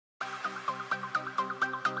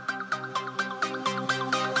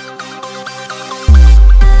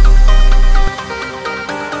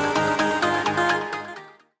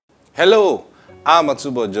Hello, I'm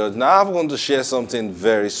Atubo George. Now I want to share something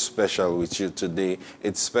very special with you today.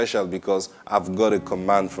 It's special because I've got a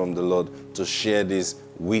command from the Lord to share this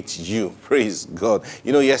with you. Praise God.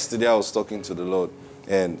 You know, yesterday I was talking to the Lord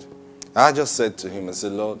and I just said to him, I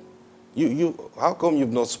said, Lord, how come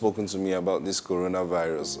you've not spoken to me about this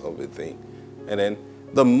coronavirus of a thing? And then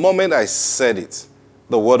the moment I said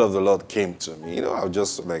the word of the Lord came to me. You know, I was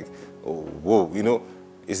just like, oh, whoa, you know.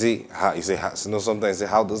 Sometimes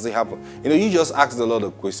how does it happen? You know, you just ask the Lord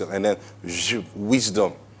a question and then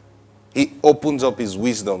wisdom. He opens up his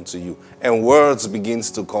wisdom to you and words begins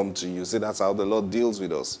to come to you. See, that's how the Lord deals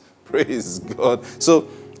with us. Praise God. So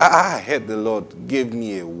I heard the Lord gave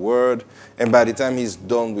me a word, and by the time he's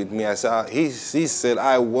done with me, I said, he said,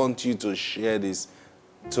 I want you to share this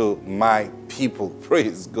to my people.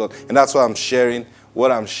 Praise God. And that's why I'm sharing what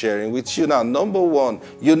I'm sharing with you. Now, number one,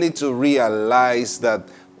 you need to realize that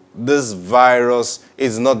this virus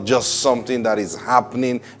is not just something that is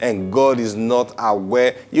happening and God is not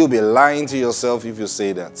aware. You'll be lying to yourself if you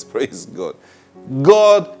say that. Praise God.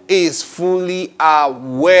 God is fully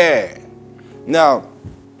aware. Now,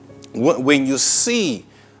 when you see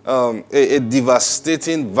a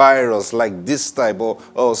devastating virus like this type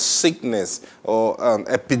or sickness or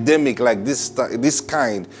epidemic like this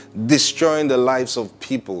kind destroying the lives of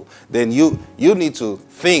people, then you need to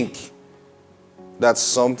think that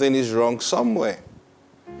something is wrong somewhere.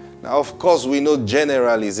 Now, of course, we know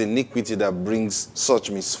generally it's iniquity that brings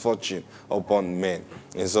such misfortune upon men.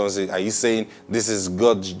 And so, are you saying this is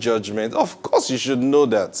God's judgment? Of course, you should know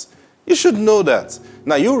that. You should know that.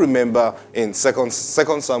 Now, you remember in 2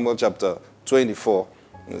 Samuel chapter 24,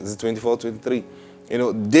 is it 24, 23? You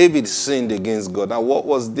know, David sinned against God. Now, what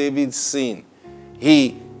was David's sin?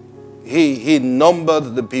 He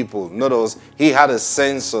numbered the people. In other words, he had a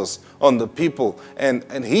census on the people and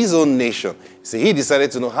his own nation. See, he decided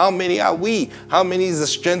to know how many are we? How many is the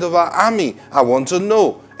strength of our army? I want to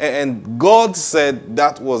know. And God said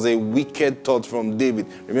that was a wicked thought from David.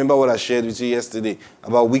 Remember what I shared with you yesterday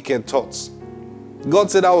about wicked thoughts? God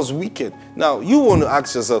said that was wicked. Now, you want to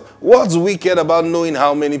ask yourself, what's wicked about knowing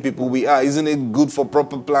how many people we are? Isn't it good for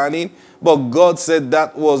proper planning? But God said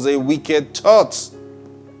that was a wicked thought.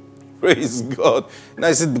 Praise God. And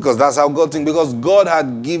I said, because that's how God thinks. Because God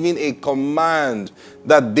had given a command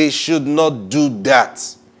that they should not do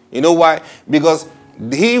that. You know why? Because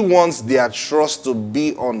he wants their trust to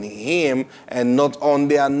be on him and not on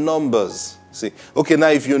their numbers. See, okay, now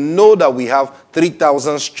if you know that we have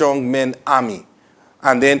 3,000 strong men army,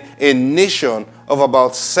 and then a nation of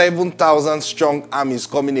about 7,000 strong armies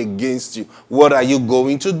coming against you, what are you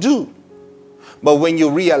going to do? But when you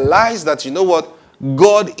realize that, you know what,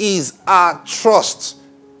 God is our trust,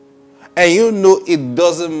 and you know it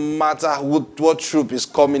doesn't matter what troop is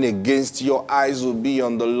coming against, your eyes will be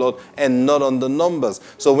on the Lord and not on the numbers.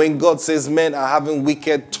 So when God says men are having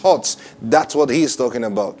wicked thoughts, that's what he is talking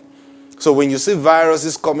about. So when you see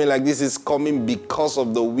viruses coming like this, it's coming because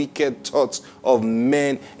of the wicked thoughts of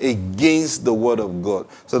men against the word of God.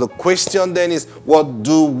 So the question then is, what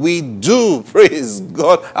do we do? Praise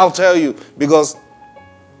God. I'll tell you, because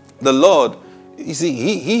the Lord, you see,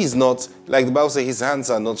 he is not, like the Bible says, his hands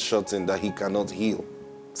are not shortened that he cannot heal.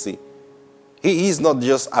 See, he is not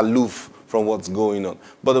just aloof from what's going on.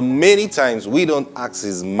 But many times we don't ask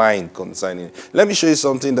his mind concerning it. Let me show you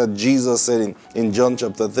something that Jesus said in John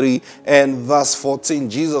chapter 3 and verse 14.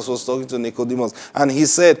 Jesus was talking to Nicodemus and he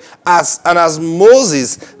said, as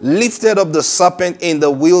Moses lifted up the serpent in the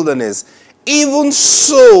wilderness, even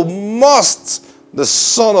so must the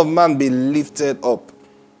Son of Man be lifted up.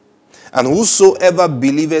 And whosoever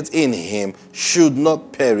believeth in him should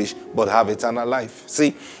not perish, but have eternal life.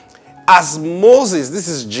 See, as Moses, this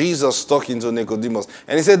is Jesus talking to Nicodemus,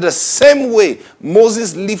 and he said the same way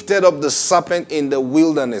Moses lifted up the serpent in the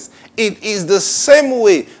wilderness, it is the same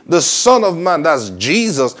way the Son of Man, that's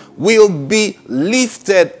Jesus, will be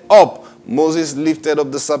lifted up. Moses lifted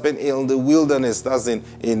up the serpent in the wilderness. That's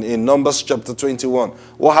in Numbers chapter 21.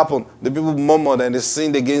 What happened? The people murmured and they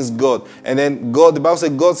sinned against God. And then God, the Bible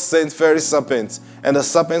said God sent fiery serpents. And the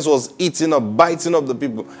serpents was eating up, biting up the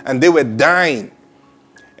people. And they were dying.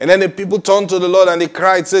 And then the people turned to the Lord and they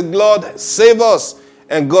cried, said, Lord, save us.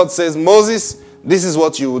 And God says, Moses, this is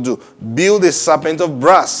what you will do. Build a serpent of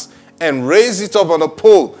brass and raise it up on a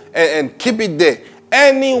pole and keep it there.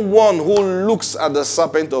 Anyone who looks at the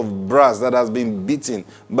serpent of brass that has been beaten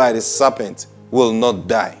by the serpent will not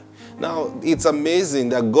die. Now, it's amazing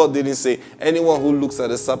that God didn't say anyone who looks at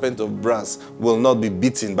the serpent of brass will not be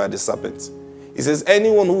beaten by the serpent. He says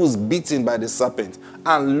anyone who is beaten by the serpent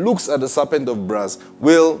and looks at the serpent of brass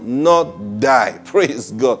will not die.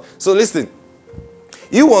 Praise God. So listen,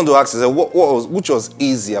 You want to ask yourself, which was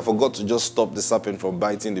easier? I forgot to just stop the serpent from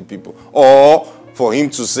biting the people. Or for him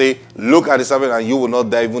to say, look at the serpent and you will not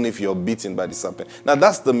die even if you're bitten by the serpent. Now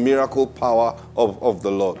that's the miracle power of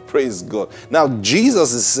the Lord. Praise God. Now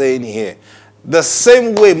Jesus is saying here, the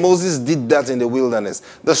same way Moses did that in the wilderness,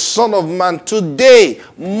 the Son of Man today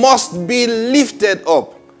must be lifted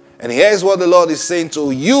up. And here's what the Lord is saying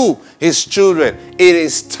to you, his children. It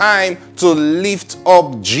is time to lift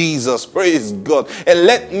up Jesus. Praise God. And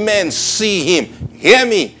let men see him. Hear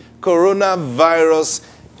me. Coronavirus,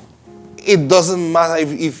 it doesn't matter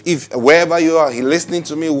if wherever you are listening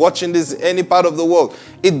to me, watching this, any part of the world,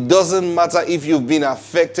 it doesn't matter if you've been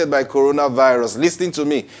affected by coronavirus. Listen to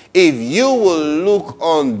me. If you will look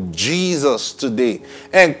on Jesus today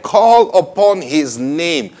and call upon his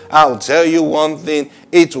name, I'll tell you one thing,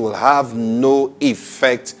 it will have no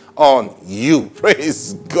effect on you.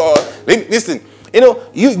 Praise God. Listen,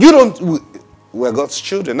 you don't, we're God's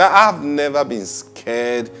children. Now, I've never been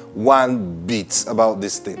scared one bit about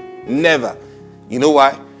this thing. Never. You know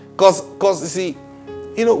why? Because you see,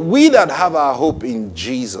 we that have our hope in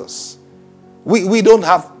Jesus, we don't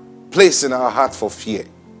have place in our heart for fear.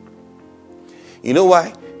 You know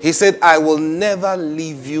why? He said, I will never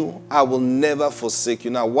leave you. I will never forsake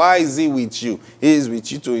you. Now, why is he with you? He is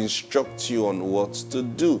with you to instruct you on what to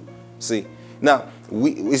do. See, now,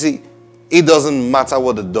 we see, it doesn't matter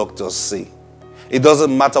what the doctors say. It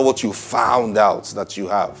doesn't matter what you found out that you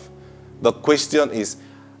have. The question is,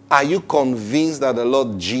 are you convinced that the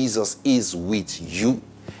Lord Jesus is with you?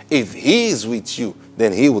 If he is with you,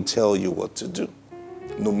 then he will tell you what to do.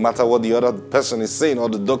 No matter what the other person is saying or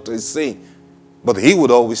the doctor is saying. But he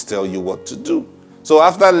would always tell you what to do. So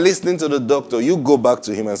after listening to the doctor, you go back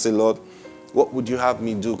to him and say, Lord, what would you have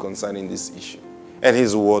me do concerning this issue? And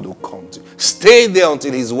his word will come to you. Stay there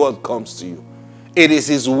until his word comes to you. It is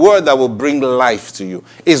his word that will bring life to you.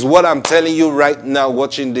 It's what I'm telling you right now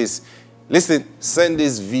watching this. Listen, send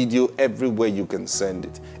this video everywhere you can send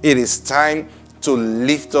it. It is time to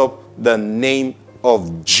lift up the name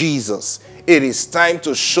of Jesus. It is time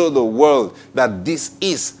to show the world that this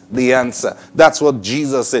is the answer. That's what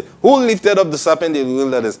Jesus said. Who lifted up the serpent in the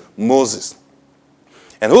wilderness? Moses.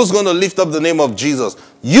 And who's going to lift up the name of Jesus?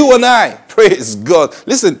 You and I. Praise God.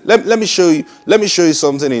 Listen, let me show you. Let me show you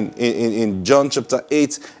something in John chapter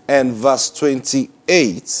 8 and verse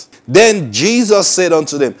 28. Then Jesus said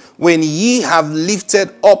unto them, when ye have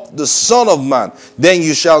lifted up the Son of Man, then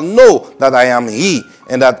you shall know that I am he,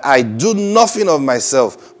 and that I do nothing of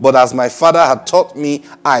myself, but as my Father had taught me,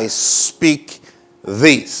 I speak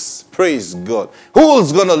this. Praise God.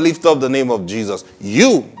 Who's going to lift up the name of Jesus?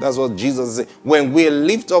 You. That's what Jesus said. When we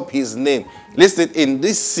lift up his name, listen, in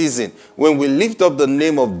this season, when we lift up the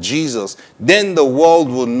name of Jesus, then the world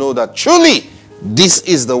will know that truly this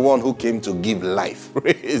is the one who came to give life.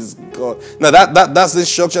 Praise God. Now that's the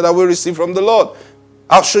instruction that we receive from the Lord.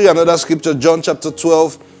 I'll show you another scripture, John chapter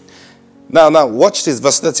 12. Now watch this,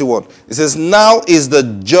 verse 31. It says, now is the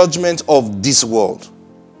judgment of this world.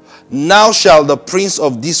 Now shall the prince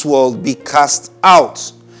of this world be cast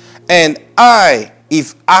out. And I,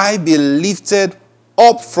 if I be lifted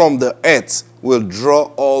up from the earth, will draw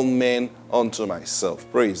all men unto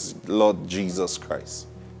myself. Praise Lord Jesus Christ.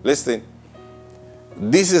 Listen.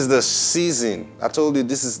 This is the season. I told you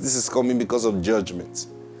this is coming because of judgment.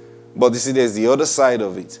 But you see, there's the other side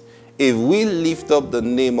of it. If we lift up the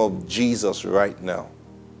name of Jesus right now,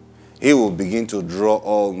 he will begin to draw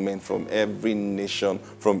all men from every nation,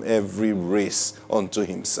 from every race unto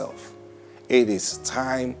himself. It is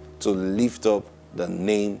time to lift up the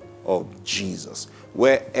name of Jesus.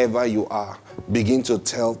 Wherever you are, begin to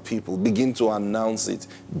tell people, begin to announce it.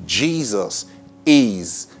 Jesus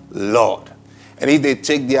is Lord. And if they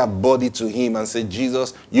take their body to him and say,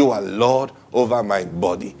 Jesus, you are Lord over my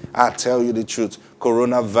body, I tell you the truth,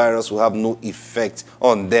 coronavirus will have no effect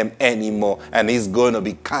on them anymore. And he's going to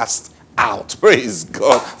be cast out. Praise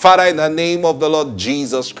God. Father, in the name of the Lord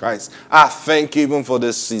Jesus Christ, I thank you even for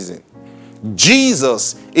this season.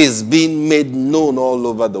 Jesus is being made known all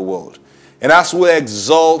over the world. And as we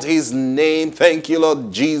exalt his name, thank you,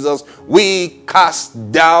 Lord Jesus, we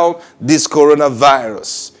cast down this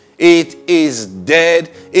coronavirus. It is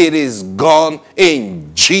dead. It is gone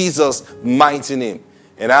in Jesus' mighty name.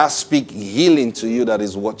 And I speak healing to you that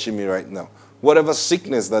is watching me right now. Whatever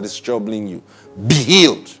sickness that is troubling you, be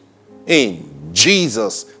healed in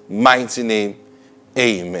Jesus' mighty name.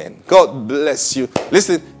 Amen. God bless you.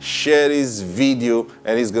 Listen, share this video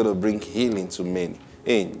and it's going to bring healing to many.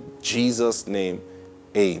 In Jesus' name,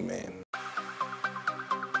 amen.